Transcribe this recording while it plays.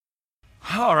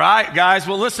All right, guys.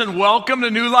 Well, listen, welcome to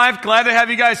New Life. Glad to have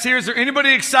you guys here. Is there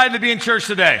anybody excited to be in church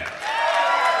today?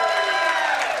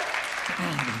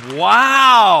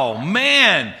 Wow,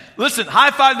 man. Listen,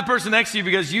 high five the person next to you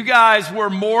because you guys were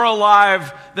more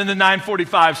alive than the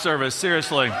 9:45 service.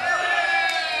 Seriously.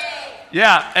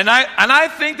 Yeah, and I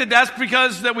think that's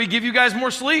because that we give you guys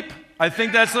more sleep. I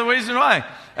think that's the reason why.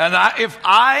 And if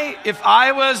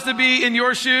I was to be in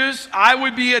your shoes, I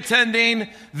would be attending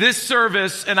this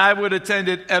service, and I would attend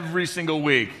it every single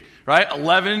week, right?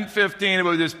 11:15, it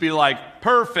would just be like,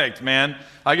 perfect, man.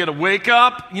 I get to wake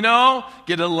up,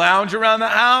 get to lounge around the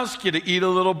house, get to eat a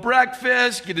little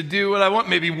breakfast, get to do what I want,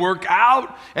 maybe work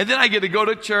out, and then I get to go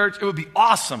to church. It would be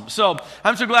awesome. So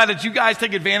I'm so glad that you guys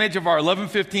take advantage of our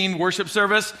 11:15 worship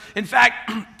service. In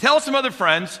fact, tell some other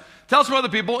friends, tell some other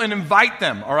people, and invite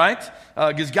them, all right?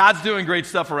 Because God's doing great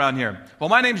stuff around here. Well,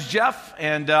 my name's Jeff,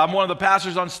 and I'm one of the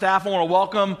pastors on staff. I want to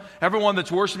welcome everyone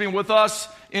that's worshiping with us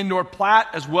in North Platte,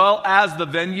 as well as the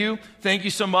venue. Thank you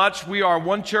so much. We are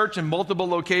one church in multiple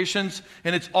locations,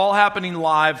 and it's all happening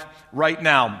live right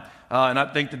now. And I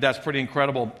think that that's pretty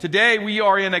incredible. Today, we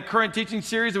are in a current teaching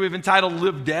series that we've entitled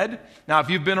Live Dead. Now, if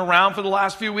you've been around for the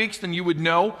last few weeks, then you would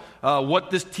know what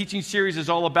this teaching series is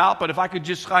all about. But if I could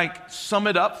just sum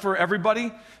it up for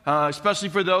everybody, especially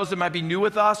for those that might be new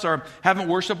with us or haven't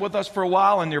worshiped with us for a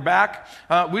while and you're back,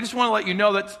 we just want to let you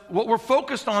know that what we're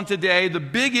focused on today, the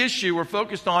big issue we're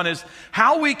focused on is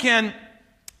how we can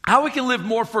live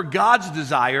more for God's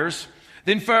desires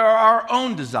than for our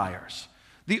own desires.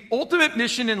 The ultimate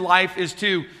mission in life is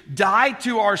to die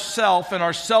to ourself and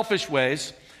our selfish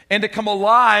ways and to come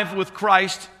alive with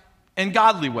Christ in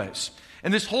godly ways.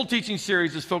 And this whole teaching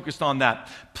series is focused on that.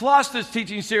 Plus, this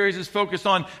teaching series is focused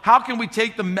on how can we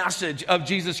take the message of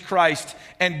Jesus Christ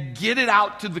and get it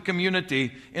out to the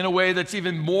community in a way that's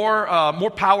even more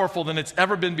powerful than it's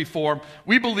ever been before.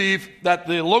 We believe that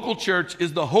the local church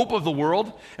is the hope of the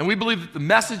world, and we believe that the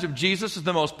message of Jesus is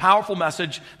the most powerful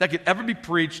message that could ever be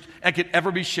preached and could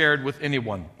ever be shared with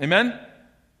anyone. Amen? Amen.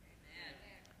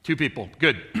 2 people.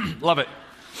 Good. Love it.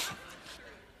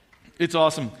 It's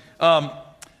awesome.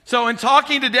 So in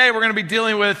talking today, we're going to be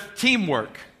dealing with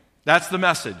teamwork. That's the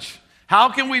message. How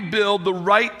can we build the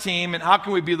right team, and how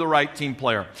can we be the right team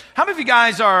player? How many of you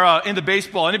guys are into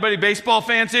baseball? Anybody baseball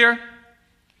fans here?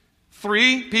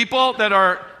 3 people that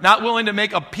are not willing to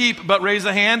make a peep but raise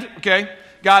a hand? Okay,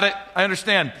 got it. I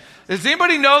understand. Does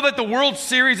anybody know that the World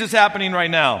Series is happening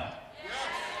right now?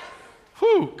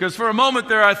 Whew, because for a moment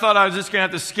there I thought I was just going to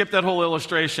have to skip that whole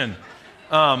illustration.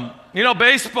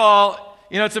 Baseball...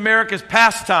 it's America's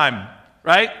pastime,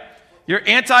 right? You're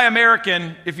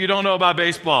anti-American if you don't know about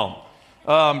baseball.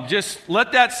 Just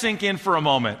let that sink in for a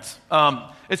moment.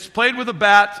 It's played with a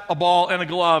bat, a ball, and a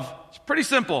glove. It's pretty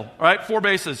simple, right? 4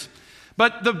 bases.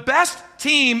 But the best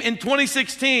team in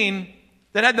 2016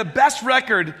 that had the best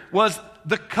record was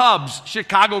the Cubs,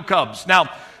 Chicago Cubs. Now,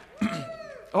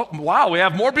 oh, wow, we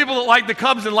have more people that like the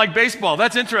Cubs than like baseball.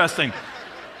 That's interesting.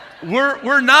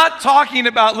 We're not talking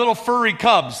about little furry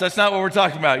cubs. That's not what we're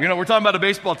talking about. We're talking about a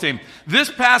baseball team.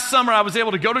 This past summer, I was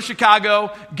able to go to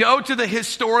Chicago, go to the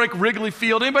historic Wrigley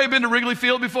Field. Anybody been to Wrigley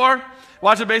Field before?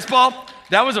 Watching baseball?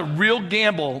 That was a real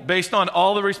gamble based on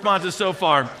all the responses so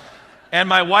far. And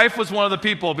my wife was one of the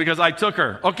people because I took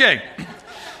her. Okay.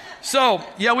 So,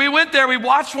 yeah, we went there. We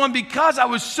watched one because I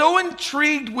was so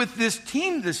intrigued with this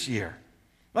team this year.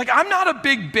 I'm not a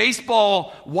big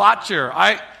baseball watcher.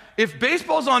 If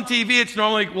baseball's on TV, it's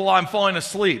normally, I'm falling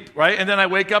asleep, right? And then I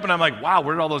wake up and I'm like, wow,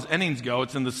 where did all those innings go?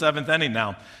 It's in the 7th inning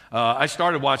now. I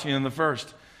started watching in the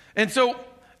 1st. And so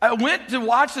I went to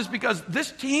watch this because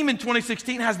this team in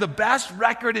 2016 has the best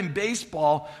record in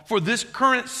baseball for this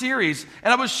current series.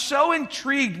 And I was so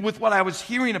intrigued with what I was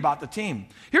hearing about the team.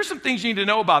 Here's some things you need to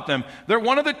know about them. They're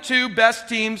one of the 2 best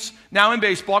teams now in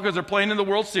baseball because they're playing in the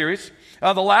World Series.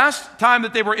 The last time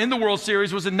that they were in the World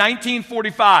Series was in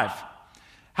 1945.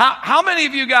 How many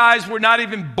of you guys were not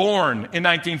even born in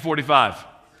 1945?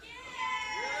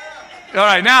 All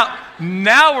right,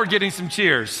 now we're getting some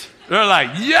cheers. They're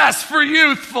like, yes, for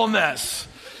youthfulness.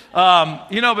 But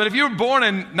if you were born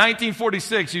in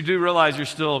 1946, you do realize you're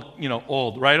still,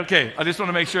 old, right? Okay, I just want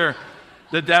to make sure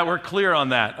that we're clear on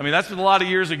that. I mean, that's a lot of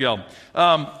years ago.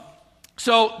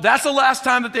 So that's the last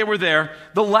time that they were there.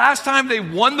 The last time they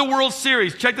won the World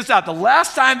Series, check this out. The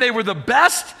last time they were the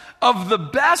best of the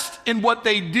best in what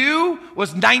they do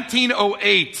was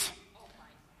 1908.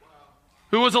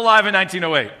 Who was alive in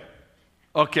 1908?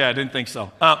 Okay, I didn't think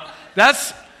so.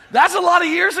 That's a lot of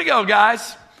years ago,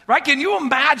 guys. Right? Can you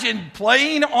imagine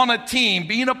playing on a team,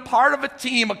 being a part of a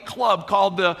team, a club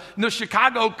called the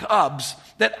Chicago Cubs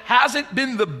that hasn't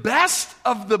been the best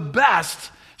of the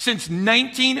best since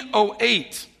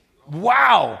 1908.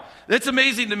 Wow, that's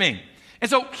amazing to me. And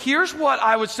so here's what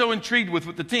I was so intrigued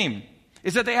with the team,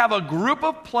 is that they have a group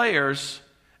of players,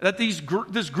 that this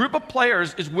group of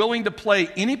players is willing to play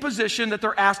any position that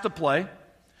they're asked to play.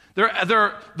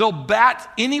 They'll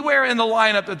bat anywhere in the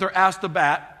lineup that they're asked to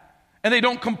bat, and they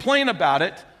don't complain about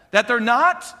it, that they're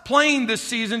not playing this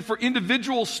season for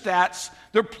individual stats,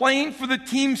 they're playing for the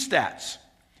team stats.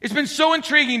 It's been so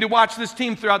intriguing to watch this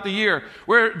team throughout the year,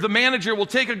 where the manager will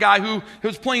take a guy who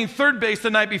was playing third base the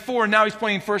night before, and now he's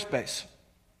playing first base.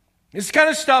 This kind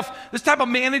of stuff, this type of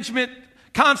management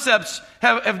concepts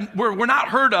were not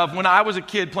heard of when I was a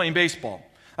kid playing baseball.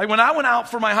 Like when I went out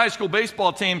for my high school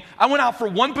baseball team, I went out for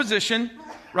one position,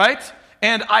 right?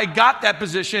 And I got that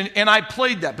position, and I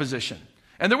played that position.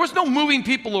 And there was no moving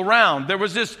people around. There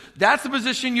was just, that's the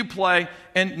position you play,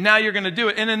 and now you're going to do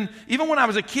it. And then even when I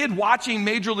was a kid watching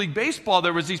Major League Baseball,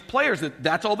 there was these players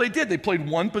that's all they did. They played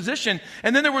one position.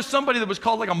 And then there was somebody that was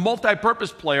called like a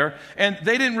multi-purpose player, and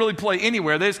they didn't really play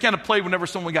anywhere. They just kind of played whenever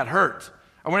someone got hurt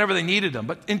or whenever they needed them.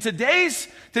 But in today's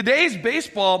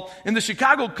baseball, in the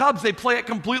Chicago Cubs, they play it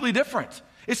completely different.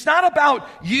 It's not about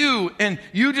you and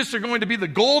you just are going to be the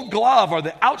gold glove or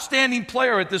the outstanding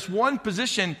player at this one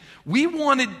position. They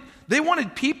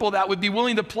wanted people that would be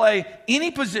willing to play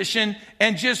any position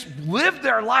and just live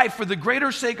their life for the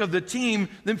greater sake of the team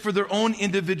than for their own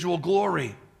individual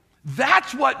glory.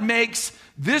 That's what makes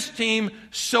this team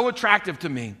so attractive to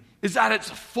me, is that it's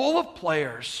full of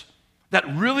players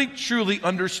that really truly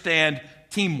understand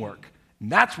teamwork.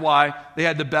 And that's why they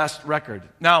had the best record.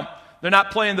 Now, they're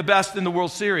not playing the best in the World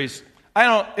Series.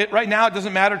 Right now, it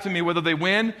doesn't matter to me whether they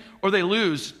win or they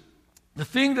lose. The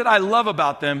thing that I love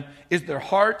about them is their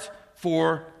heart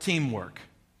for teamwork.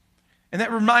 And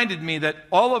that reminded me that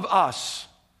all of us,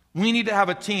 we need to have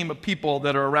a team of people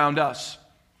that are around us.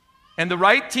 And the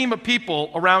right team of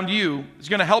people around you is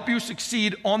going to help you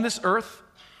succeed on this earth,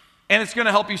 and it's going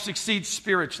to help you succeed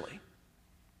spiritually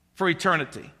for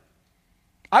eternity.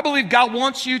 I believe God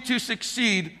wants you to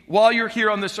succeed while you're here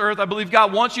on this earth. I believe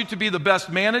God wants you to be the best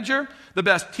manager, the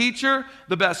best teacher,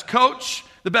 the best coach,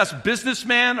 the best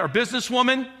businessman or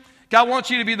businesswoman. God wants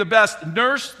you to be the best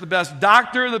nurse, the best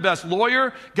doctor, the best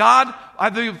lawyer. God, I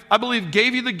believe,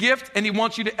 gave you the gift, and He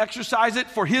wants you to exercise it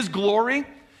for His glory.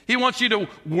 He wants you to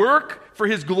work for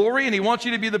His glory, and He wants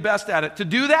you to be the best at it. To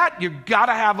do that, you've got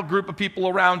to have a group of people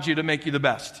around you to make you the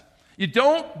best. You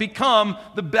don't become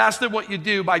the best at what you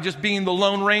do by just being the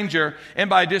Lone Ranger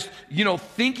and by just,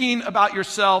 thinking about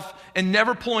yourself and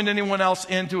never pulling anyone else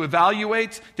in to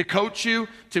evaluate, to coach you,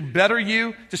 to better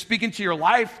you, to speak into your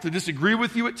life, to disagree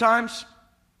with you at times.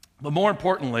 But more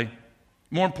importantly,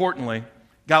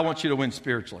 God wants you to win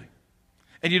spiritually.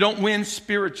 And you don't win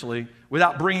spiritually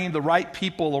without bringing the right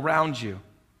people around you.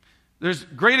 There's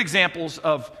great examples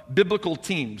of biblical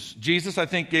teams. Jesus, I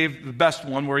think, gave the best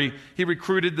one where he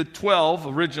recruited the 12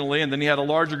 originally, and then he had a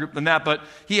larger group than that. But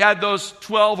he had those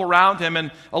 12 around him,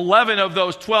 and 11 of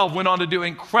those 12 went on to do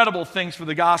incredible things for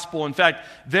the gospel. In fact,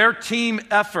 their team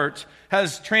effort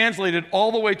has translated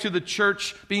all the way to the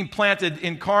church being planted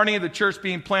in Kearney, the church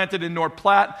being planted in North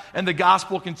Platte, and the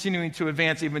gospel continuing to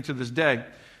advance even to this day.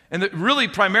 And it really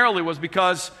primarily was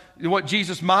because what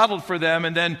Jesus modeled for them,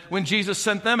 and then when Jesus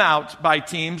sent them out by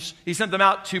teams, He sent them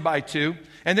out 2 by 2.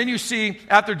 And then you see,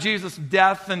 after Jesus'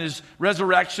 death and His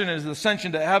resurrection and His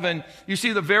ascension to heaven, you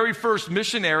see the very first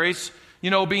missionaries,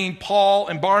 being Paul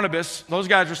and Barnabas. Those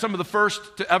guys were some of the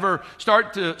first to ever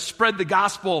start to spread the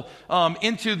gospel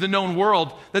into the known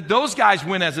world, that those guys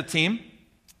went as a team.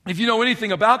 If you know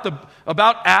anything about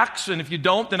Acts, and if you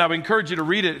don't, then I would encourage you to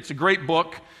read it. It's a great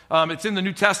book. It's in the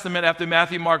New Testament after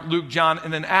Matthew, Mark, Luke, John,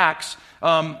 and then Acts.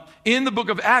 In the book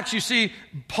of Acts, you see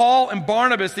Paul and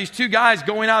Barnabas, these 2 guys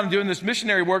going out and doing this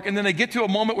missionary work, and then they get to a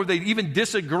moment where they even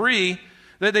disagree,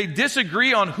 that they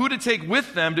disagree on who to take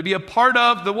with them to be a part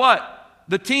of the what?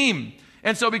 The team.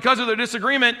 And so because of their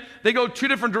disagreement, they go 2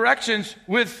 different directions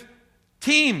with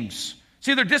teams.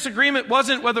 See, their disagreement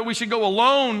wasn't whether we should go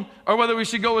alone or whether we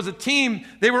should go as a team.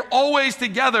 They were always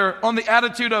together on the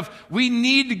attitude of, we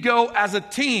need to go as a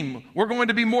team. We're going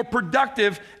to be more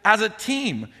productive as a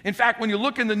team. In fact, when you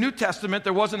look in the New Testament,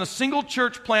 there wasn't a single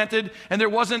church planted, and there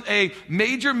wasn't a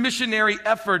major missionary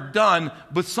effort done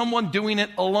with someone doing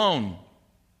it alone.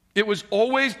 It was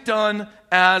always done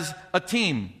as a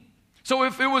team. So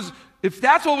if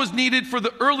that's what was needed for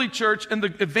the early church and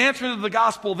the advancement of the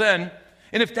gospel then,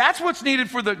 and if that's what's needed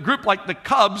for the group like the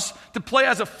Cubs to play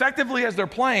as effectively as they're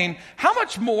playing, how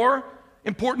much more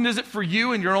important is it for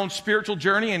you in your own spiritual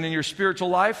journey and in your spiritual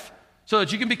life so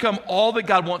that you can become all that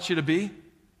God wants you to be?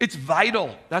 It's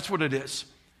vital. That's what it is.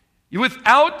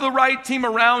 Without the right team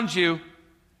around you,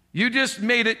 You just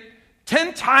made it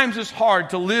 10 times as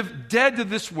hard to live dead to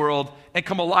this world and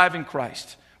come alive in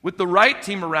Christ. With the right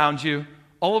team around you,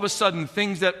 all of a sudden,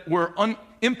 things that were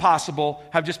impossible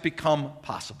have just become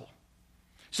possible.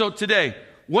 So today,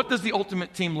 what does the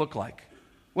ultimate team look like?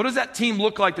 What does that team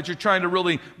look like that you're trying to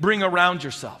really bring around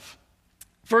yourself?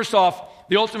 First off,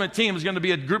 the ultimate team is going to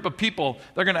be a group of people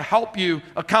that are going to help you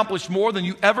accomplish more than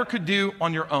you ever could do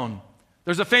on your own.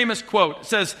 There's a famous quote. It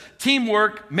says,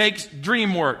 teamwork makes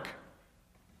dream work.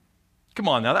 Come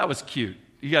on now, that was cute.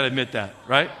 You got to admit that,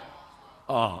 right?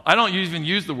 Oh, I don't even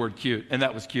use the word cute, and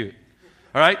that was cute.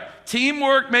 All right?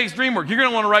 Teamwork makes dream work. You're going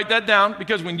to want to write that down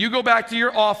because when you go back to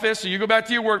your office or you go back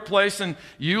to your workplace and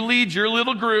you lead your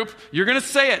little group, you're going to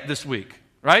say it this week,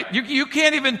 right? You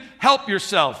can't even help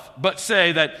yourself but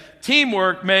say that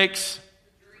teamwork makes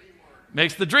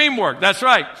the dream work. That's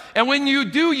right. And when you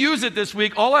do use it this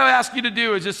week, all I ask you to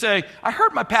do is just say, I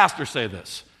heard my pastor say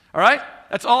this. All right?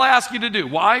 That's all I ask you to do.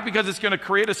 Why? Because it's going to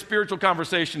create a spiritual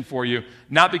conversation for you,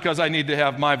 not because I need to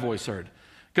have my voice heard.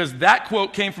 Because that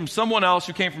quote came from someone else,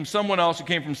 who came from someone else, who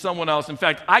came from someone else. In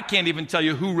fact, I can't even tell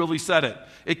you who really said it.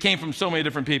 It came from so many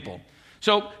different people.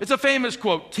 So it's a famous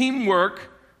quote. Teamwork,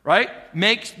 right,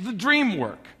 makes the dream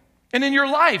work. And in your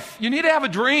life, you need to have a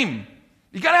dream.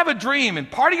 You got to have a dream. And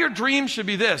part of your dream should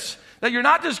be this, that you're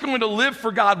not just going to live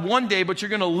for God one day, but you're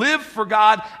going to live for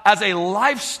God as a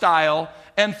lifestyle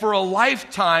and for a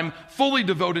lifetime fully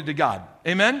devoted to God.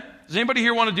 Amen? Does anybody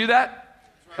here want to do that?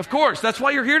 Of course. That's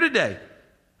why you're here today.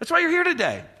 That's why you're here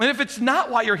today. And if it's not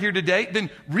why you're here today,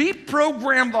 then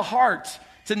reprogram the heart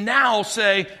to now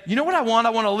say, you know what I want?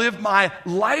 I want to live my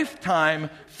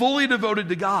lifetime fully devoted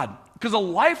to God. Because a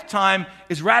lifetime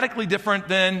is radically different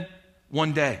than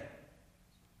one day.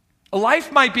 A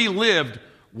life might be lived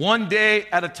one day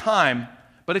at a time,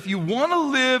 but if you want to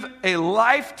live a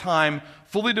lifetime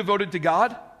fully devoted to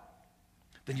God,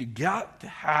 then you got to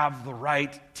have the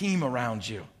right team around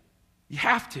you. You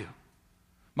have to.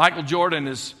 Michael Jordan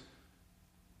is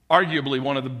arguably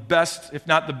one of the best, if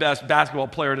not the best, basketball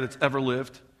player that's ever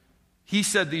lived. He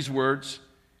said these words.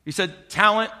 He said,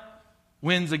 talent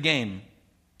wins a game,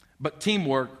 but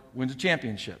teamwork wins a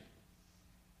championship.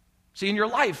 See, in your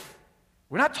life,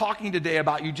 we're not talking today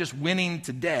about you just winning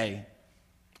today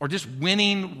or just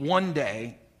winning one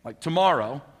day, like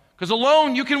tomorrow, because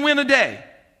alone you can win a day,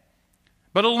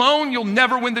 but alone you'll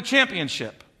never win the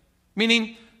championship,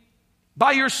 meaning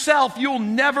by yourself, you'll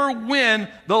never win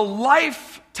the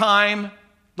lifetime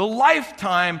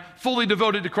fully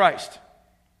devoted to Christ.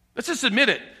 Let's just admit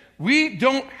it. We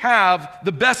don't have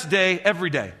the best day every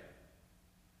day.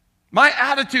 My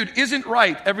attitude isn't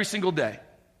right every single day.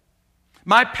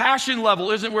 My passion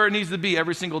level isn't where it needs to be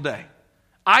every single day.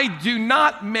 I do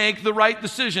not make the right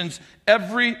decisions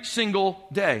every single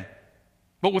day.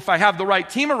 But if I have the right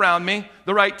team around me,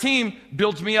 the right team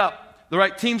builds me up. The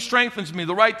right team strengthens me.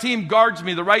 The right team guards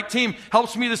me. The right team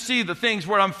helps me to see the things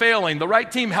where I'm failing. The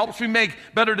right team helps me make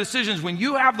better decisions. When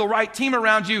you have the right team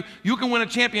around you, you can win a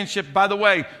championship. By the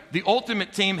way, the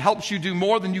ultimate team helps you do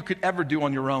more than you could ever do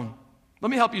on your own. Let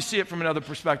me help you see it from another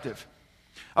perspective.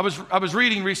 I was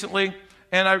reading recently,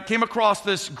 and I came across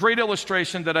this great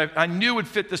illustration that I knew would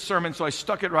fit this sermon, so I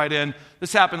stuck it right in.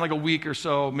 This happened like a week or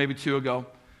so, maybe 2 ago.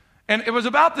 And it was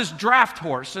about this draft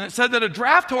horse, and it said that a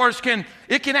draft horse can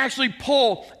actually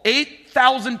pull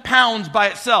 8,000 pounds by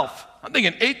itself. I'm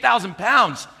thinking 8,000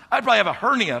 pounds. I'd probably have a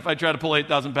hernia if I tried to pull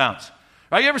 8,000 pounds.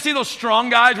 Right? You ever see those strong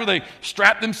guys where they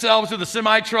strap themselves to the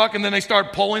semi-truck and then they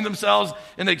start pulling themselves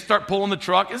and they start pulling the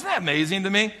truck? Isn't that amazing to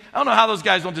me? I don't know how those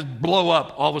guys don't just blow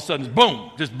up all of a sudden.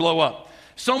 Boom, just blow up.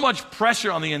 So much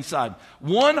pressure on the inside.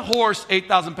 One horse,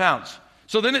 8,000 pounds.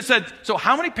 So then it said, so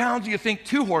how many pounds do you think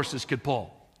 2 horses could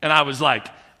pull? And I was like,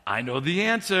 I know the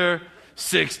answer,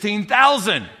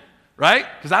 16,000, right?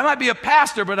 Because I might be a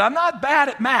pastor, but I'm not bad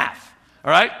at math, all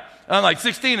right? And I'm like,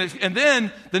 16. And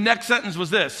then the next sentence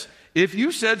was this. If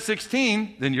you said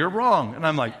 16, then you're wrong. And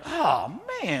I'm like, oh,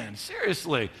 man,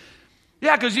 seriously.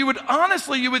 Yeah, because you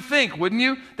would think, wouldn't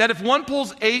you, that if one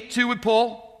pulls 8, 2 would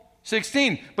pull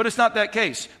 16. But it's not that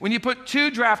case. When you put 2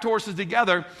 draft horses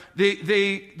together,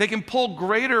 they can pull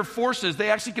greater forces. They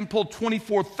actually can pull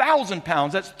 24,000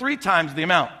 pounds. That's 3 times the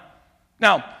amount.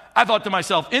 Now, I thought to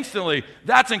myself instantly,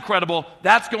 that's incredible.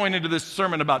 That's going into this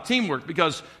sermon about teamwork,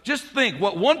 because just think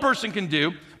what one person can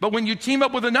do, but when you team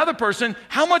up with another person,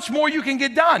 how much more you can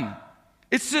get done.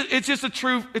 It's just a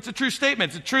true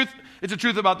statement. It's a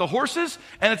truth about the horses,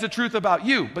 and it's a truth about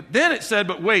you. But then it said,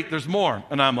 but wait, there's more.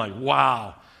 And I'm like,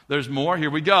 wow. There's more. Here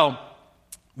we go.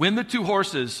 When the 2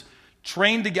 horses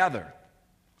train together,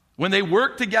 when they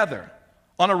work together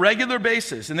on a regular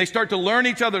basis and they start to learn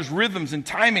each other's rhythms and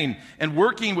timing and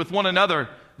working with one another,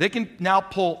 they can now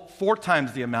pull 4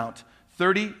 times the amount,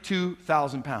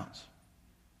 32,000 pounds.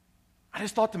 I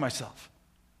just thought to myself,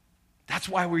 that's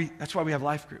why we have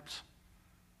life groups.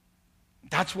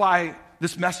 That's why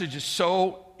this message is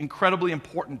so incredibly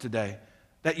important today,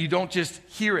 that you don't just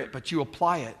hear it, but you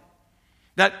apply it.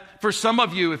 That for some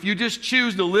of you, if you just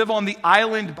choose to live on the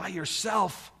island by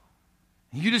yourself,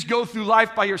 and you just go through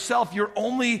life by yourself, you're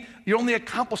only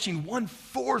accomplishing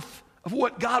 1/4 of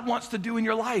what God wants to do in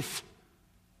your life.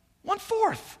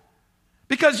 1/4.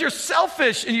 Because you're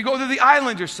selfish and you go to the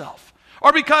island yourself.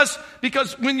 Or because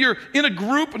when you're in a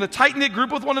group, in a tight-knit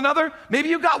group with one another, maybe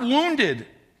you got wounded,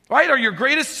 right? Or your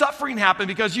greatest suffering happened,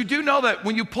 because you do know that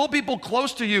when you pull people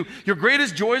close to you, your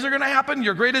greatest joys are going to happen,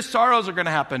 your greatest sorrows are going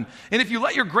to happen. And if you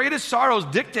let your greatest sorrows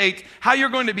dictate how you're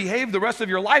going to behave the rest of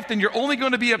your life, then you're only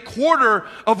going to be 1/4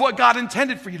 of what God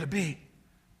intended for you to be.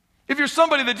 If you're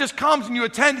somebody that just comes and you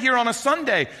attend here on a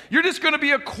Sunday, you're just going to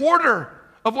be 1/4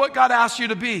 of what God asks you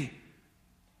to be.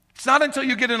 It's not until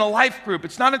you get in a life group,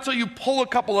 it's not until you pull a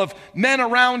couple of men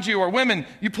around you, or women,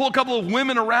 you pull a couple of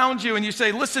women around you and you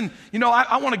say, listen,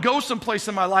 I want to go someplace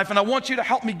in my life and I want you to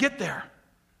help me get there.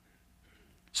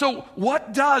 So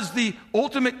what does the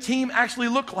ultimate team actually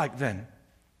look like then?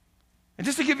 And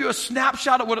just to give you a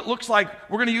snapshot of what it looks like,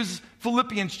 we're going to use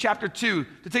Philippians chapter 2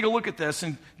 to take a look at this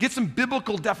and get some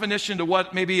biblical definition to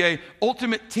what maybe an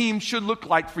ultimate team should look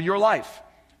like for your life.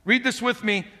 Read this with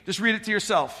me. Just read it to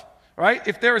yourself. All right?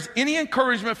 If there is any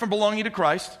encouragement from belonging to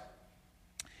Christ,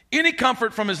 any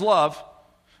comfort from his love,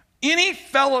 any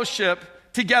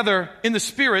fellowship together in the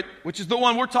Spirit, which is the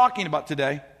one we're talking about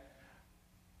today,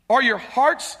 are your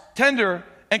hearts tender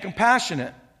and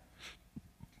compassionate,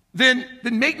 then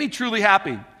make me truly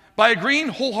happy by agreeing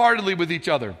wholeheartedly with each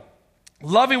other,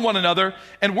 loving one another,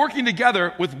 and working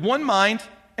together with one mind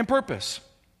and purpose.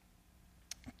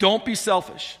 Don't be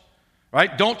selfish,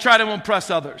 right? Don't try to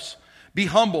impress others. Be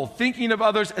humble, thinking of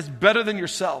others as better than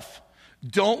yourself.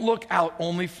 Don't look out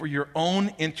only for your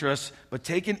own interests, but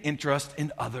take an interest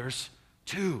in others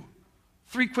too.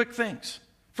 3 quick things.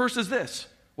 First is this.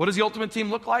 What does the ultimate team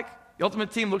look like? The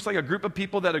ultimate team looks like a group of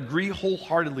people that agree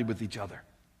wholeheartedly with each other.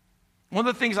 One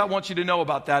of the things I want you to know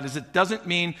about that is it doesn't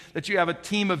mean that you have a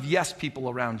team of yes people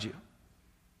around you.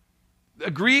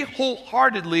 Agree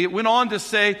wholeheartedly, it went on to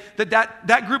say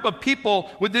that group of people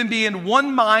would then be in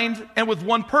one mind and with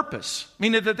one purpose,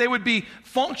 meaning that they would be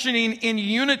functioning in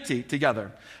unity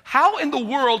together. How in the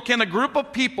world can a group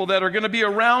of people that are going to be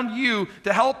around you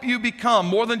to help you become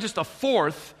more than just a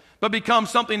 4th, but become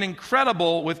something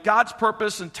incredible with God's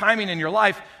purpose and timing in your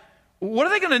life, what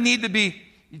are they going to need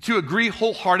to agree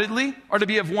wholeheartedly, or to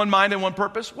be of one mind and one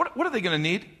purpose? What are they going to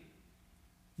need?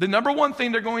 The number one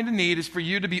thing they're going to need is for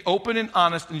you to be open and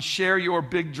honest and share your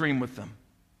big dream with them.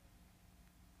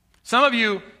 Some of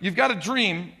you've got a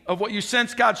dream of what you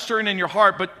sense God stirring in your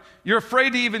heart, but you're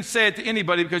afraid to even say it to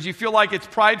anybody because you feel like it's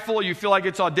prideful, you feel like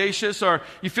it's audacious, or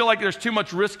you feel like there's too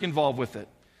much risk involved with it.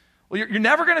 Well, you're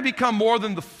never going to become more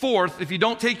than the 4th if you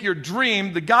don't take your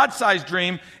dream, the God-sized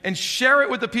dream, and share it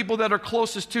with the people that are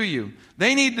closest to you.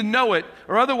 They need to know it,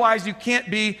 or otherwise you can't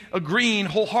be agreeing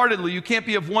wholeheartedly. You can't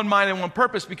be of one mind and one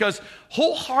purpose, because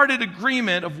wholehearted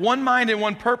agreement of one mind and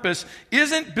one purpose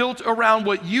isn't built around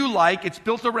what you like. It's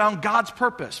built around God's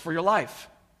purpose for your life.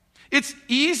 It's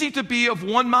easy to be of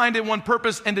one mind and one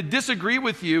purpose and to disagree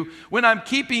with you when I'm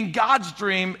keeping God's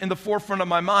dream in the forefront of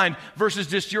my mind versus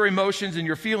just your emotions and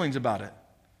your feelings about it.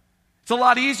 It's a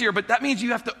lot easier, but that means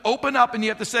you have to open up and you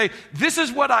have to say, this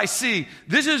is what I see.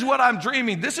 This is what I'm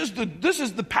dreaming. This is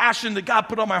the passion that God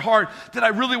put on my heart that I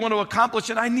really want to accomplish,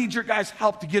 and I need your guys'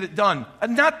 help to get it done.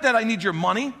 And not that I need your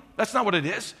money. That's not what it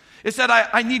is. It's that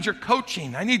I need your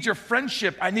coaching. I need your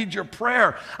friendship. I need your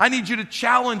prayer. I need you to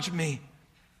challenge me.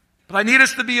 But I need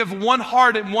us to be of one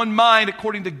heart and one mind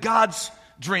according to God's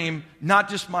dream, not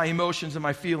just my emotions and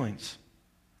my feelings.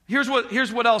 Here's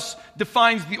what else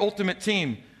defines the ultimate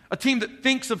team. A team that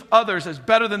thinks of others as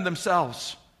better than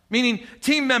themselves. Meaning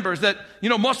team members that,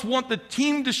 must want the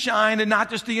team to shine and not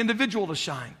just the individual to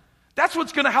shine. That's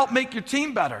what's going to help make your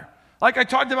team better. Like I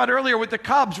talked about earlier with the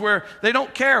Cubs, where they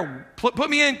don't care. Put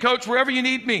me in, coach, wherever you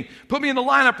need me. Put me in the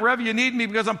lineup wherever you need me,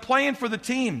 because I'm playing for the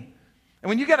team. And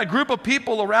when you got a group of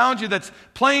people around you that's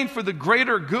playing for the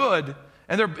greater good,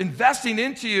 and they're investing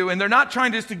into you, and they're not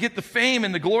trying just to get the fame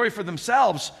and the glory for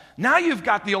themselves, now you've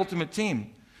got the ultimate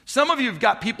team. Some of you have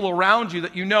got people around you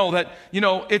that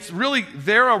it's really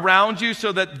they're around you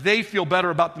so that they feel better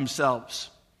about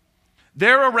themselves.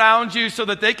 They're around you so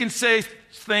that they can say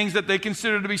things that they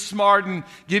consider to be smart and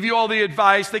give you all the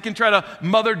advice. They can try to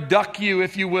mother duck you,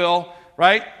 if you will,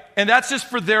 right? And that's just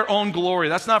for their own glory.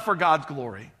 That's not for God's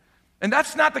glory. And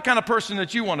that's not the kind of person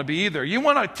that you want to be either. You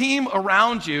want a team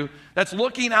around you that's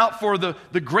looking out for the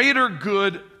greater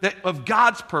good of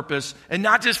God's purpose and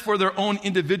not just for their own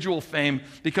individual fame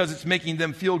because it's making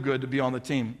them feel good to be on the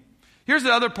team. Here's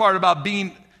the other part about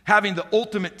having the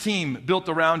ultimate team built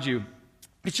around you.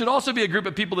 It should also be a group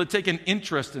of people that take an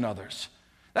interest in others.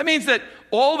 That means that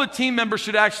all the team members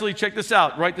should actually, check this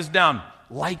out, write this down,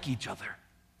 like each other.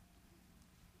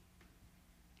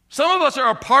 Some of us are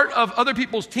a part of other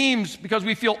people's teams because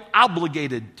we feel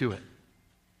obligated to it.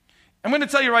 I'm going to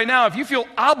tell you right now, if you feel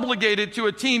obligated to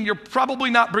a team, you're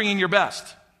probably not bringing your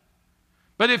best.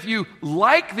 But if you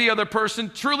like the other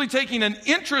person, truly taking an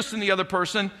interest in the other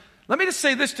person, let me just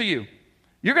say this to you.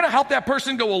 You're going to help that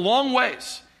person go a long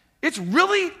ways. It's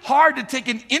really hard to take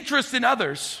an interest in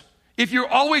others if you're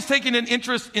always taking an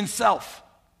interest in self.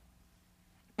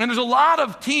 And there's a lot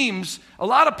of teams, a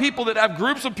lot of people that have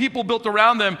groups of people built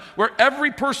around them where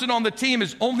every person on the team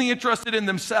is only interested in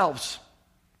themselves.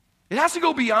 It has to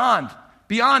go beyond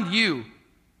you.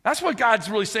 That's what God's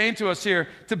really saying to us here.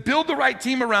 To build the right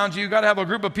team around you, you've got to have a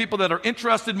group of people that are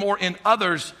interested more in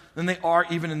others than they are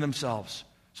even in themselves.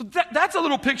 So that's a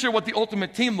little picture of what the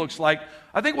ultimate team looks like.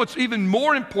 I think what's even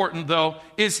more important, though,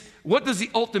 is what does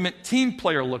the ultimate team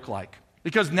player look like?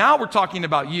 Because now we're talking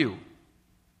about you.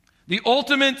 The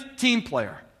ultimate team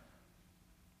player.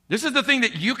 This is the thing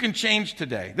that you can change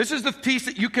today. This is the piece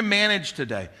that you can manage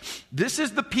today. This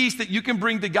is the piece that you can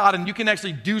bring to God and you can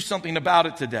actually do something about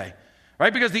it today.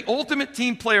 Right? Because the ultimate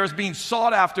team player is being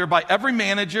sought after by every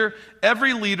manager,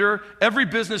 every leader, every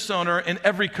business owner, and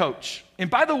every coach. And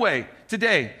by the way,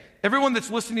 today, everyone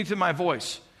that's listening to my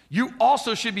voice, you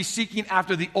also should be seeking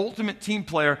after the ultimate team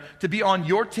player to be on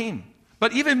your team.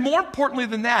 But even more importantly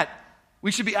than that,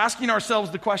 we should be asking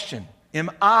ourselves the question, am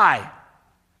I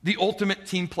the ultimate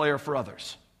team player for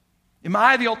others? Am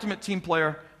I the ultimate team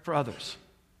player for others?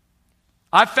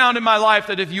 I've found in my life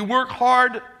that if you work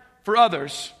hard for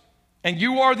others and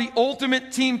you are the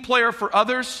ultimate team player for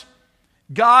others,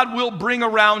 God will bring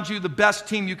around you the best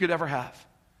team you could ever have.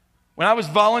 When I was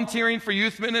volunteering for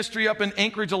youth ministry up in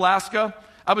Anchorage, Alaska,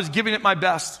 I was giving it my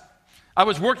best. I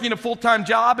was working a full-time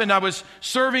job and I was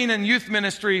serving in youth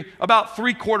ministry about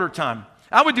 3/4 time.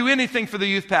 I would do anything for the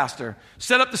youth pastor.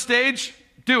 Set up the stage,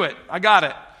 do it. I got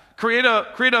it. Create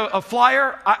a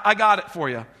flyer, I got it for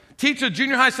you. Teach a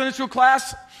junior high Sunday school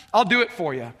class, I'll do it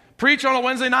for you. Preach on a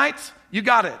Wednesday night, you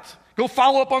got it. Go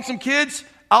follow up on some kids,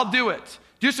 I'll do it.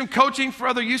 Do some coaching for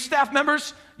other youth staff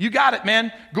members, you got it,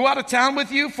 man. Go out of town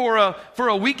with you for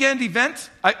a weekend event,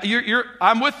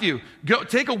 I'm with you. Go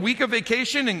take a week of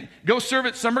vacation and go serve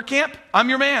at summer camp, I'm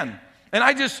your man. And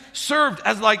I just served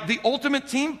as like the ultimate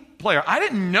team player. I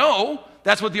didn't know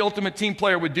that's what the ultimate team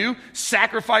player would do.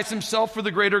 Sacrifice himself for the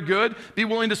greater good. Be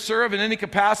willing to serve in any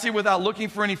capacity without looking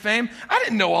for any fame. I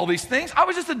didn't know all these things. I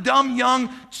was just a dumb, young,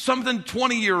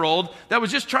 20-year-old that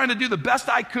was just trying to do the best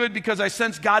I could because I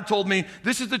sensed God told me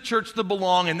this is the church to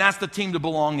belong and that's the team to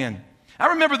belong in. I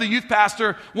remember the youth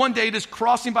pastor one day just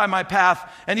crossing by my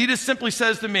path and he just simply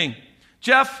says to me,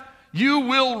 Jeff, you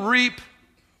will reap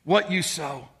what you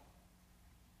sow.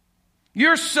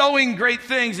 You're sowing great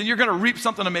things and you're going to reap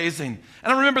something amazing.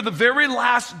 And I remember the very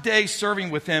last day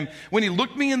serving with him when he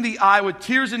looked me in the eye with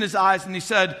tears in his eyes and he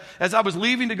said, as I was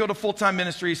leaving to go to full-time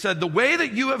ministry, he said, the way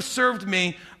that you have served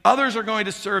me, others are going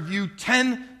to serve you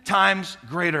 10 times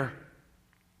greater.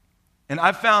 And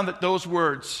I found that those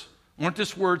words weren't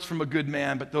just words from a good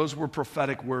man, but those were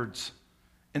prophetic words.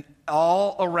 And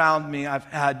all around me, I've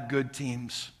had good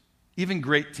teams, even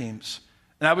great teams.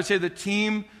 And I would say the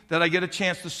team that I get a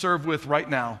chance to serve with right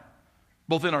now,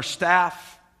 both in our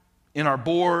staff, in our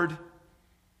board,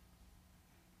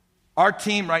 our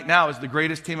team right now is the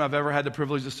greatest team I've ever had the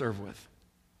privilege to serve with.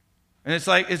 And it's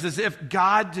as if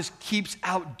God just keeps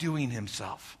outdoing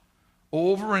himself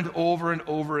over and over and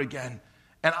over again.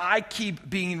 And I keep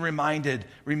being reminded,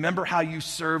 remember how you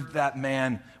served that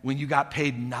man when you got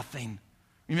paid nothing.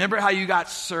 Remember how you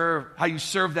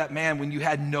served that man when you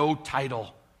had no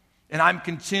title. And I'm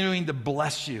continuing to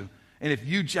bless you. And if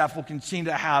you, Jeff, will continue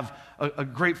to have a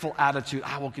grateful attitude,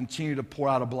 I will continue to pour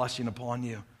out a blessing upon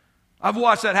you. I've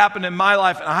watched that happen in my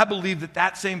life, and I believe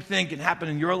that same thing can happen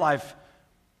in your life.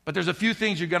 But there's a few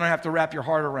things you're going to have to wrap your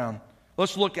heart around.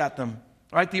 Let's look at them.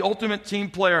 All right, the ultimate team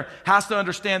player has to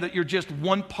understand that you're just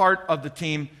one part of the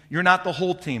team. You're not the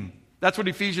whole team. That's what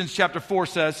Ephesians chapter 4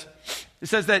 says. It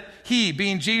says that he,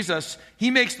 being Jesus,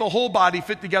 he makes the whole body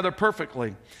fit together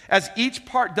perfectly. As each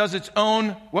part does its own,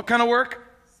 what kind of work?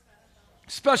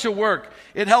 Special work.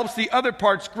 It helps the other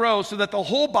parts grow so that the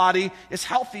whole body is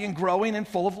healthy and growing and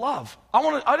full of love.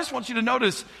 I just want you to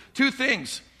notice two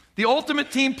things. The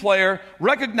ultimate team player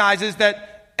recognizes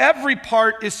that every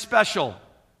part is special.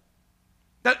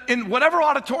 That in whatever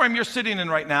auditorium you're sitting in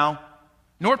right now,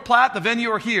 North Platte, the venue,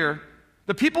 or here,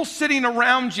 the people sitting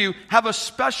around you have a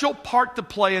special part to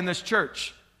play in this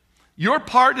church. Your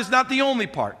part is not the only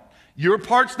part. Your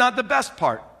part's not the best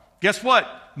part. Guess what?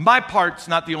 My part's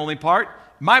not the only part.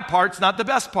 My part's not the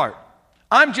best part.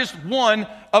 I'm just one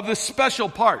of the special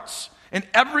parts. And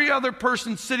every other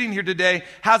person sitting here today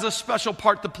has a special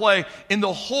part to play in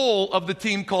the whole of the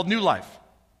team called New Life.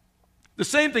 The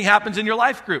same thing happens in your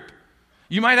life group.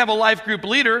 You might have a life group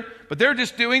leader, but they're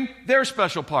just doing their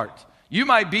special part. You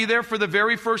might be there for the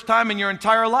very first time in your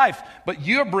entire life, but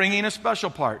you're bringing a special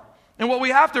part. And what we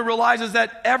have to realize is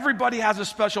that everybody has a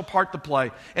special part to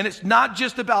play. And it's not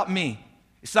just about me.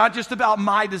 It's not just about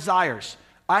my desires.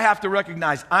 I have to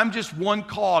recognize I'm just one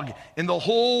cog in the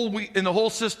whole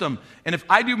system. And if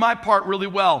I do my part really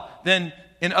well, then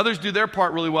and others do their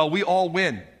part really well, we all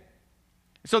win.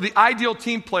 So the ideal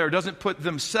team player doesn't put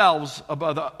themselves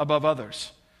above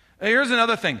others. Now here's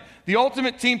another thing. The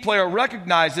ultimate team player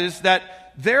recognizes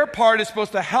that their part is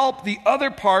supposed to help the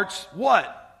other parts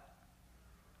what?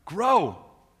 Grow.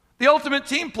 The ultimate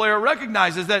team player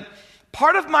recognizes that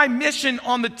part of my mission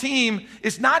on the team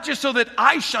is not just so that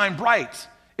I shine bright.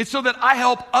 It's so that I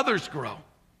help others grow.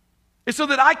 It's so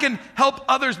that I can help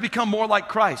others become more like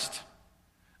Christ.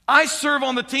 I serve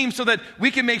on the team so that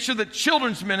we can make sure that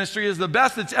children's ministry is the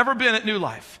best it's ever been at New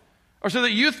Life. Or so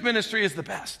that youth ministry is the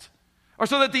best. Or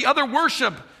so that the other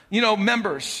worship,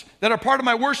 members that are part of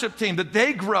my worship team, that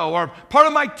they grow. Or part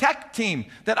of my tech team,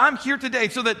 that I'm here today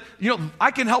so that, I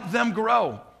can help them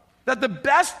grow. That the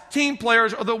best team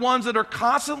players are the ones that are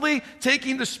constantly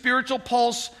taking the spiritual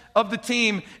pulse of the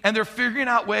team and they're figuring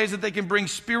out ways that they can bring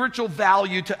spiritual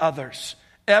value to others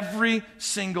every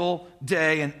single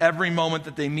day and every moment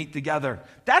that they meet together.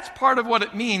 That's part of what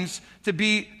it means to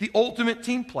be the ultimate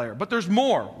team player. But there's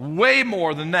more, way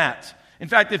more than that. In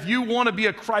fact, if you want to be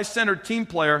a Christ-centered team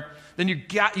player, then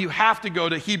you have to go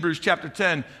to Hebrews chapter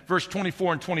 10, verse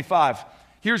 24 and 25.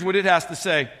 Here's what it has to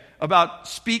say about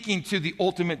speaking to the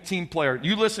ultimate team player.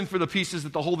 You listen for the pieces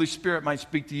that the Holy Spirit might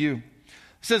speak to you.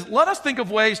 It says, let us think of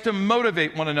ways to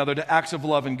motivate one another to acts of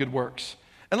love and good works.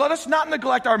 And let us not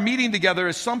neglect our meeting together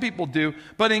as some people do,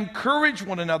 but encourage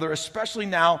one another, especially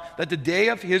now that the day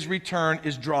of his return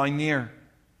is drawing near.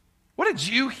 What did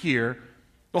you hear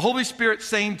the Holy Spirit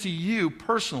saying to you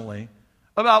personally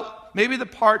about maybe the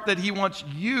part that he wants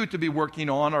you to be working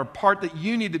on or part that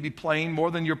you need to be playing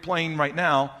more than you're playing right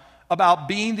now about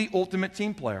being the ultimate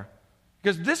team player?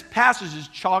 Because this passage is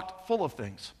chocked full of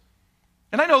things.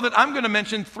 And I know that I'm going to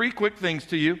mention 3 quick things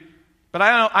to you, but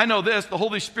I know this, the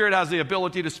Holy Spirit has the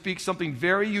ability to speak something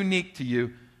very unique to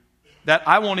you that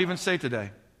I won't even say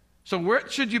today. So where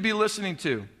should you be listening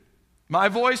to? My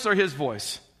voice or his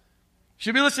voice? You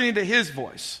should be listening to his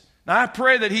voice. Now I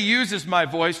pray that he uses my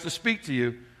voice to speak to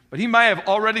you, but he might have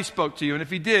already spoke to you, and if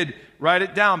he did, write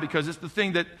it down because it's the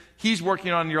thing that he's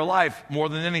working on in your life more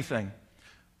than anything.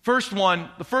 The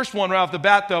first one right off the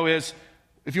bat, though, is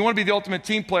if you want to be the ultimate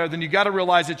team player, then you got to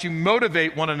realize that you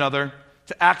motivate one another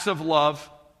to acts of love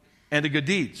and to good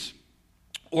deeds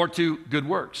or to good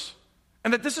works.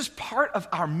 And that this is part of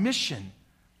our mission.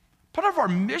 Part of our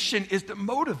mission is to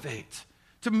motivate,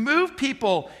 to move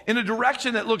people in a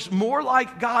direction that looks more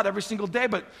like God every single day.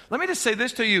 But let me just say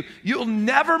this to you. You'll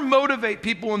never motivate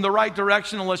people in the right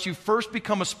direction unless you first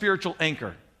become a spiritual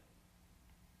anchor.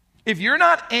 If you're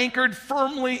not anchored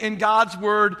firmly in God's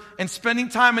word and spending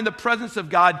time in the presence of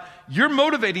God, you're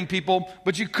motivating people,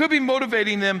 but you could be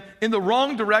motivating them in the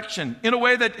wrong direction, in a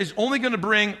way that is only going to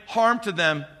bring harm to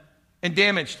them and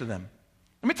damage to them.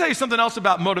 Let me tell you something else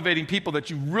about motivating people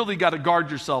that you really got to guard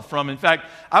yourself from. In fact,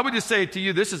 I would just say to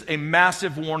you, this is a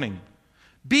massive warning.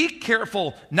 Be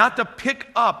careful not to pick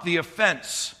up the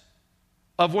offense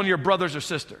of one of your brothers or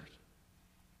sisters.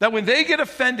 That when they get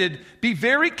offended, be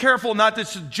very careful not to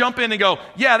just jump in and go,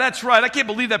 yeah, that's right. I can't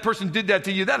believe that person did that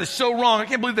to you. That is so wrong. I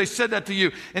can't believe they said that to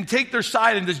you. And take their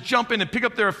side and just jump in and pick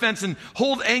up their offense and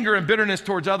hold anger and bitterness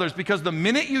towards others. Because the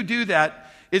minute you do that,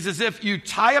 is as if you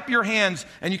tie up your hands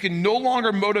and you can no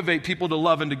longer motivate people to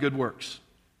love and to good works.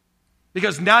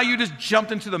 Because now you just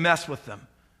jumped into the mess with them.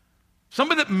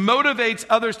 Somebody that motivates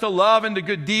others to love and to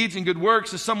good deeds and good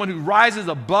works is someone who rises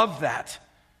above that.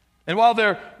 And while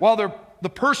the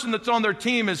person that's on their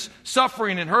team is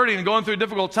suffering and hurting and going through a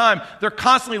difficult time, they're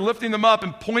constantly lifting them up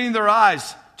and pointing their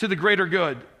eyes to the greater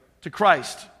good, to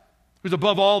Christ, who's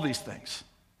above all these things.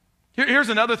 Here's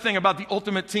another thing about the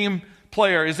ultimate team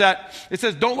player is that it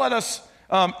says, don't let us,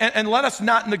 and let us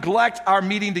not neglect our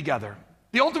meeting together.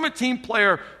 The ultimate team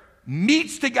player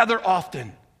meets together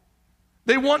often.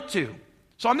 They want to.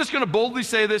 So I'm just going to boldly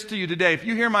say this to you today. If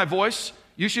you hear my voice,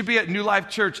 you should be at New Life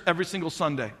Church every single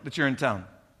Sunday that you're in town.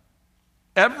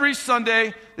 Every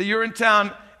Sunday that you're in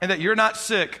town and that you're not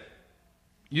sick,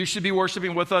 you should be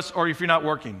worshiping with us, or if you're not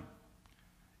working.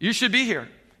 You should be here.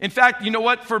 In fact, you know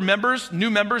what? For members, new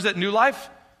members at New Life,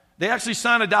 they actually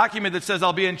sign a document that says,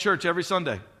 I'll be in church every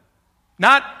Sunday.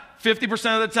 Not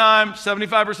 50% of the time,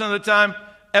 75% of the time,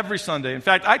 every Sunday. In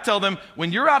fact, I tell them,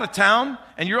 when you're out of town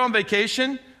and you're on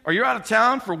vacation, or you're out of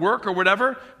town for work or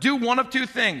whatever, do one of two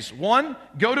things. One,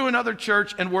 go to another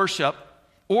church and worship.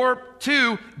 Or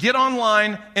two, get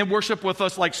online and worship with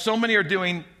us like so many are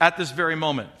doing at this very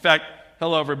moment. In fact,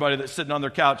 hello everybody that's sitting on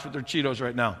their couch with their Cheetos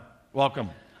right now.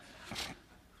 Welcome.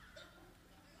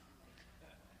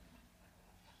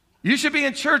 You should be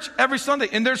in church every Sunday,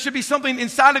 and there should be something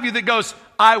inside of you that goes,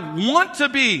 I want to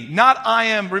be, not I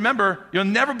am. Remember, you'll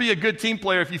never be a good team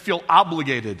player if you feel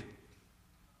obligated.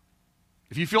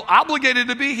 If you feel obligated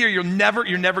to be here, you're never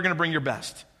going to bring your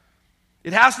best.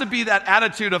 It has to be that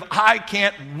attitude of, I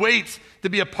can't wait to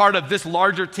be a part of this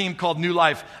larger team called New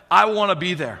Life. I want to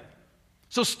be there.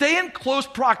 So stay in close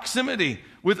proximity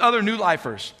with other New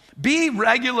Lifers. Be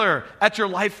regular at your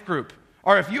life group.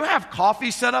 Or if you have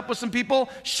coffee set up with some people,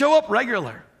 show up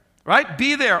regular, right?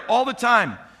 Be there all the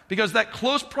time, because that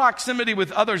close proximity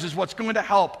with others is what's going to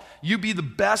help you be the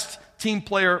best team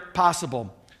player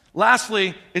possible.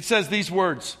 Lastly, it says these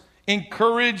words,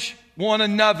 encourage one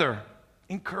another.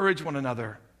 Encourage one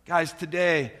another. Guys,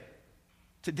 today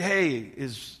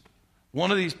is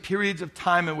one of these periods of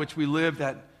time in which we live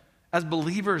that as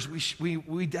believers,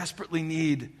 we desperately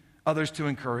need others to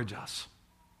encourage us.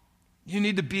 You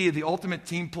need to be the ultimate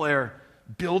team player,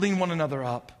 building one another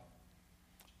up,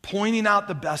 pointing out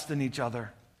the best in each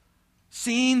other,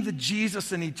 seeing the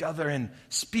Jesus in each other and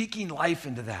speaking life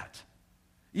into that.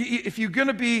 If you're going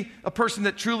to be a person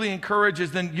that truly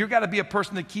encourages, then you've got to be a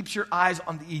person that keeps your eyes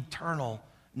on the eternal,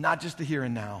 not just the here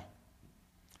and now.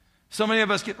 So many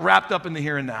of us get wrapped up in the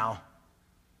here and now,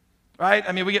 right?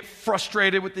 I mean, we get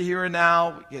frustrated with the here and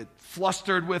now, we get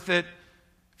flustered with it.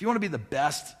 If you want to be the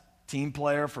best team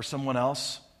player for someone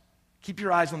else, keep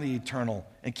your eyes on the eternal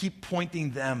and keep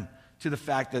pointing them to the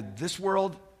fact that this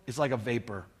world is like a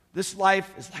vapor. This life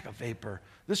is like a vapor.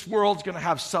 This world's going to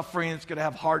have suffering, it's going to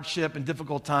have hardship and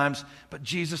difficult times, but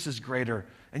Jesus is greater.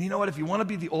 And you know what? If you want to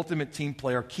be the ultimate team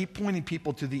player, keep pointing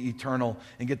people to the eternal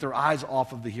and get their eyes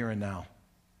off of the here and now.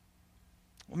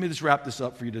 Let me just wrap this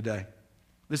up for you today.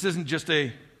 This isn't just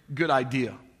a good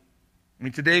idea. I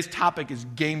mean, today's topic is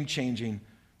game-changing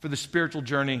for the spiritual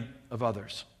journey of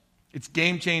others. It's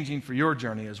game-changing for your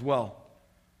journey as well.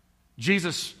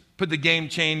 Jesus put the game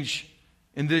change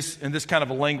in this kind of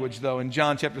a language, though. In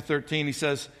John chapter 13, he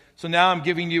says, so now I'm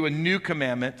giving you a new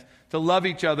commandment, to love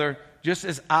each other just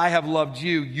as I have loved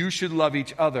you. You should love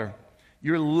each other.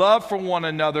 Your love for one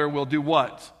another will do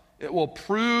what? It will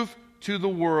prove to the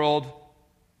world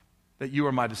that you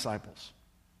are my disciples.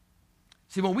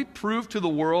 See, when we prove to the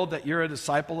world that you're a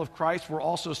disciple of Christ, we're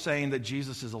also saying that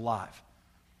Jesus is alive.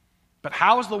 But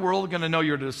how is the world going to know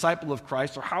you're a disciple of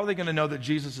Christ, or how are they going to know that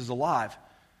Jesus is alive?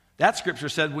 That scripture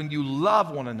said when you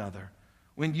love one another,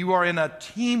 when you are in a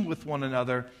team with one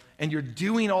another, and you're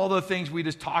doing all the things we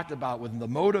just talked about with the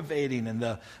motivating and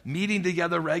the meeting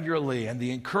together regularly and the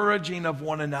encouraging of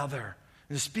one another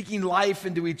and speaking life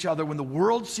into each other. When the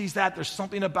world sees that, there's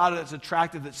something about it that's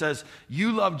attractive that says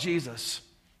you love Jesus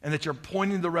and that you're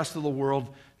pointing the rest of the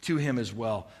world to him as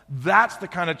well. That's the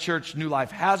kind of church New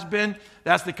Life has been.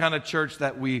 That's the kind of church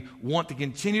that we want to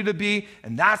continue to be.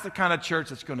 And that's the kind of church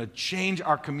that's going to change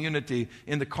our community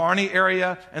in the Kearney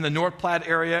area and the North Platte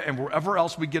area and wherever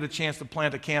else we get a chance to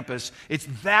plant a campus. It's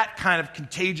that kind of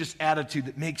contagious attitude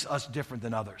that makes us different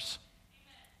than others.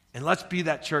 And let's be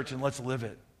that church and let's live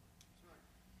it.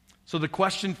 So the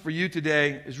question for you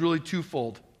today is really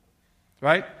twofold,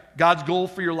 right? God's goal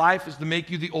for your life is to make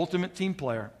you the ultimate team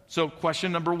player. So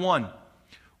question number one,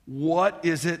 what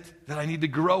is it that I need to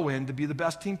grow in to be the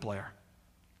best team player?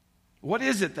 What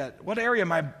area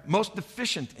am I most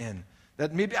deficient in?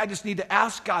 That maybe I just need to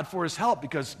ask God for his help,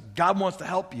 because God wants to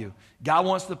help you. God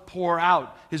wants to pour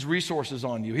out his resources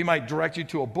on you. He might direct you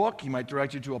to a book. He might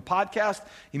direct you to a podcast.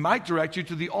 He might direct you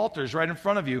to the altars right in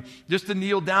front of you, just to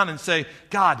kneel down and say,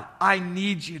 God, I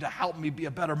need you to help me be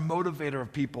a better motivator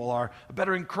of people, or a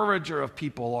better encourager of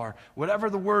people, or whatever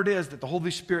the word is that the Holy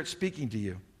Spirit's speaking to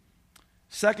you.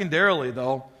 Secondarily,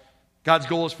 though, God's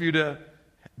goal is for you to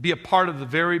be a part of the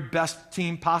very best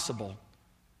team possible.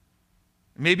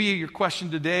 Maybe your question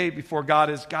today before God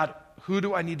is, God, who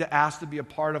do I need to ask to be a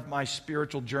part of my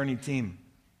spiritual journey team?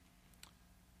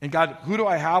 And God, who do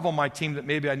I have on my team that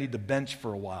maybe I need to bench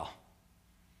for a while?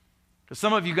 Because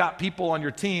some of you got people on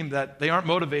your team that they aren't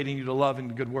motivating you to love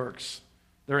and good works.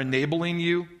 They're enabling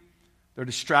you. They're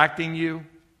distracting you.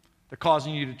 They're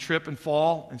causing you to trip and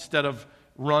fall instead of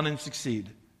run and succeed.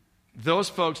 Those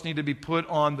folks need to be put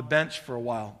on the bench for a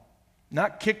while.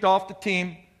 Not kicked off the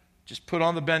team, just put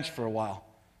on the bench for a while.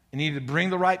 You need to bring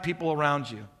the right people around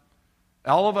you.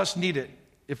 All of us need it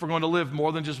if we're going to live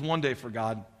more than just one day for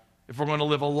God, if we're going to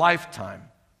live a lifetime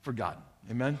for God.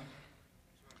 Amen?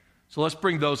 So let's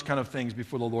bring those kind of things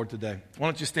before the Lord today. Why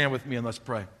don't you stand with me and let's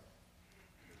pray.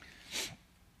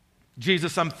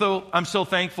 Jesus, I'm so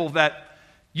thankful that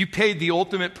you paid the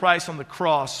ultimate price on the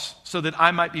cross so that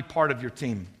I might be part of your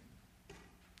team.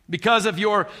 Because of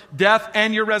your death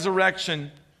and your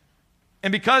resurrection,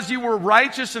 and because you were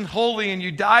righteous and holy and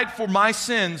you died for my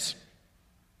sins,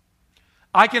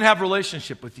 I can have a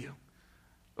relationship with you.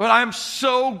 But I'm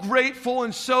so grateful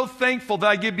and so thankful that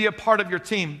I get to be a part of your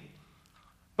team.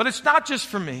 But it's not just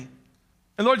for me.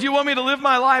 And Lord, you want me to live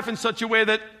my life in such a way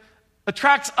that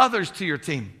attracts others to your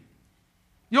team.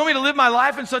 You want me to live my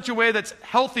life in such a way that's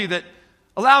healthy, that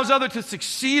allows others to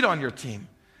succeed on your team,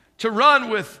 to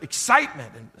run with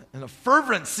excitement and a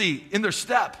fervency in their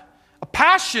step, a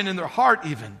passion in their heart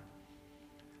even.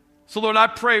 So Lord, I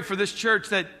pray for this church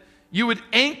that you would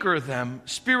anchor them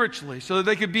spiritually so that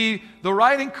they could be the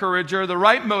right encourager, the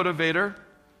right motivator.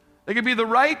 They could be the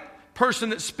right person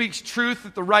that speaks truth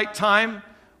at the right time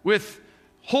with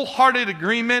wholehearted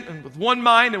agreement and with one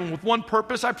mind and with one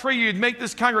purpose. I pray you'd make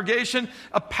this congregation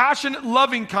a passionate,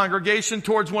 loving congregation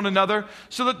towards one another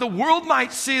so that the world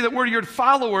might see that we're your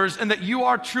followers and that you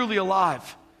are truly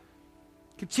alive.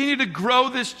 Continue to grow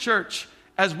this church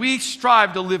as we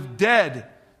strive to live dead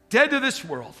to this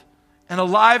world and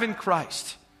alive in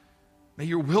Christ. May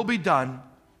your will be done,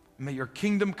 and may your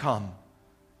kingdom come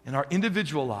in our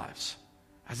individual lives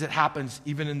as it happens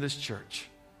even in this church.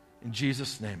 In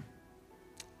Jesus' name,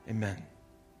 amen.